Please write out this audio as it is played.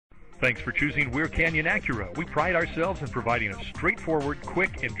Thanks for choosing Weir Canyon Acura. We pride ourselves in providing a straightforward,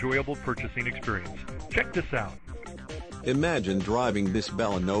 quick, enjoyable purchasing experience. Check this out. Imagine driving this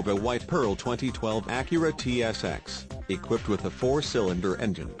Bellanova White Pearl 2012 Acura TSX, equipped with a 4-cylinder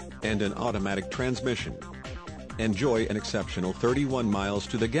engine and an automatic transmission. Enjoy an exceptional 31 miles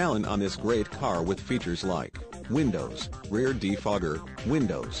to the gallon on this great car with features like windows, rear defogger,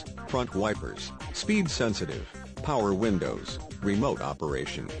 windows, front wipers, speed sensitive, power windows, remote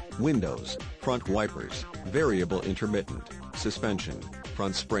operation, windows, front wipers, variable intermittent, suspension,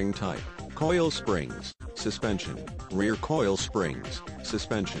 front spring type, coil springs, suspension, rear coil springs,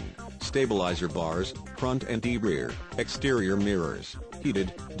 suspension, stabilizer bars, front and rear, exterior mirrors,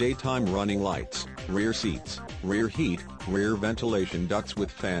 heated, daytime running lights, rear seats, rear heat, rear ventilation ducts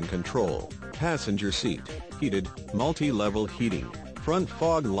with fan control, passenger seat, heated, multi-level heating, front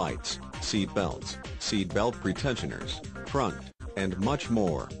fog lights, seat belts, seat belt pretensioners, front, and much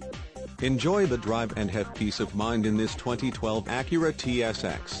more. Enjoy the drive and have peace of mind in this 2012 Acura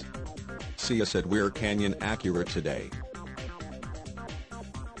TSX. See us at Weir Canyon Acura today.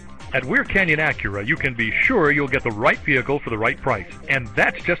 At Weir Canyon Acura, you can be sure you'll get the right vehicle for the right price, and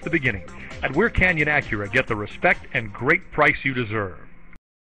that's just the beginning. At Weir Canyon Acura, get the respect and great price you deserve.